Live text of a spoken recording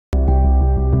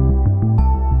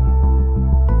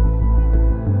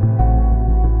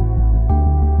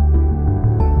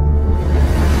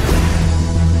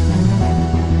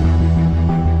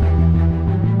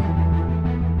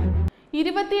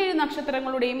27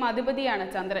 നക്ഷത്രങ്ങളുടെയും അധിപതിയാണ്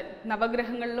ചന്ദ്രൻ.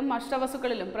 നവഗ്രഹങ്ങളിലും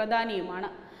അഷ്ടവസുക്കളിലും പ്രധാനിയുമാണ്.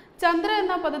 ചന്ദ്ര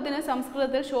എന്ന പദത്തിന്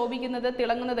സംസ്കൃതത്തിൽ ശോഭിക്കുന്നത്,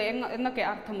 തിളങ്ങുന്നത് എന്നൊക്കെ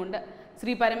അർത്ഥമുണ്ട്.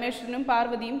 ശ്രീ പരമേശ്വരനും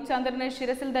പാർവതിയും ചന്ദ്രനെ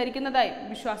ശിരസിൽ ധരിക്കുന്നതായി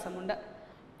വിശ്വാസമുണ്ട്.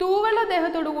 തൂവെള്ള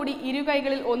ദേഹത്തോടുകൂടി ഇരു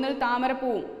കൈകളിൽ ഒന്നിൽ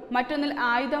താമരപ്പൂവും മറ്റൊന്നിൽ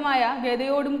ആയുധമായ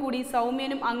ഗദയോടും കൂടി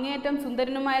സൗമ്യനും അങ്ങേയറ്റം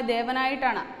സുന്ദരനുമായ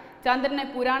ദേവനായിട്ടാണ് ചന്ദ്രനെ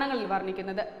പുരാണങ്ങളിൽ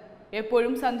വർണ്ണിക്കുന്നത്.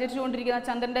 എപ്പോഴും സഞ്ചരിച്ചുകൊണ്ടിരിക്കുന്ന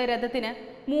ചന്ദ്രന്റെ രഥത്തിന്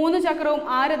 3 ചക്രവും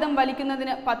ആ രഥം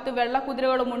വലിക്കുന്നതിന് 10 വെള്ള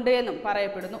കുതിരകളുമുണ്ട് എന്നും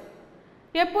പറയപ്പെടുന്നു.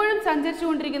 എപ്പോഴും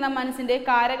സഞ്ചരിച്ചുകൊണ്ടിരിക്കുന്ന മനസ്സിന്റെ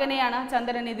കാരകനെയാണ്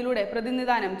ചന്ദ്രൻ ഇതിലൂടെ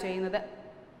പ്രതിനിധാനം ചെയ്യുന്നത്.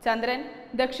 ചന്ദ്രൻ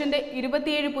ദക്ഷന്റെ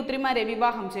 27 പുത്രിമാരെ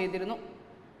വിവാഹം ചെയ്തിരുന്നു.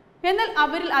 എന്നാൽ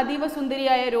അവരിൽ അതീവ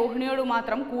സുന്ദരിയായ രോഹിണിയോട്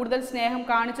മാത്രം കൂടുതൽ സ്നേഹം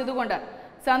കാണിച്ചതുകൊണ്ട്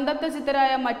സന്തപ്ത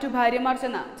ചിത്തരായ മറ്റു ഭാര്യമാർ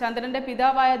ചെന്ന് ചന്ദ്രന്റെ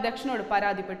പിതാവായ ദക്ഷനോട്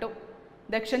പരാതിപ്പെട്ടു.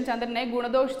 ദക്ഷൻ ചന്ദ്രനെ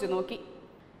ഗുണദോഷിച്ചു നോക്കി.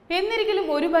 എന്നിരിക്കലും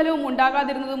ഒരു ഫലവും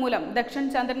ഉണ്ടാകാതിരുന്നത് മൂലം ദക്ഷൻ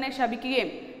ചന്ദ്രനെ ശപിക്കുകയും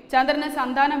ചന്ദ്രന്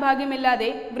സന്താന ഭാഗ്യമില്ലാതെ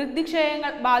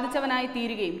വൃദ്ധിക്ഷയങ്ങൾ ബാധിച്ചവനായി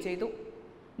തീരുകയും ചെയ്തു.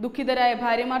 ദുഃഖിതരായ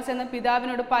ഭാര്യമാർ ചെന്ന്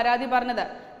പിതാവിനോട് പരാതി പറഞ്ഞത്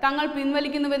തങ്ങൾ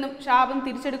പിൻവലിക്കുന്നുവെന്നും ശാപം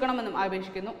തിരിച്ചെടുക്കണമെന്നും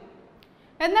അപേക്ഷിക്കുന്നു.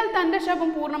 എന്നാൽ തന്റെ ശാപം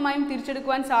പൂർണ്ണമായും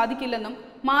തിരിച്ചെടുക്കുവാൻ സാധിക്കില്ലെന്നും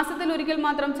മാസത്തിൽ ഒരിക്കൽ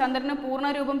മാത്രം ചന്ദ്രന്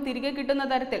പൂർണ്ണരൂപം തിരികെ കിട്ടുന്ന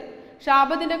തരത്തിൽ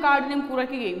ശാപത്തിന്റെ കാഠിന്യം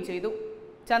കുറയ്ക്കുകയും ചെയ്തു.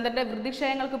 ചന്ദ്രന്റെ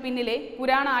വൃദ്ധിക്ഷയങ്ങൾക്ക് പിന്നിലെ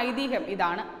പുരാണ ഐതിഹ്യം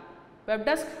ഇതാണ്. Web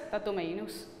desk Tatwamayi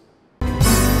news.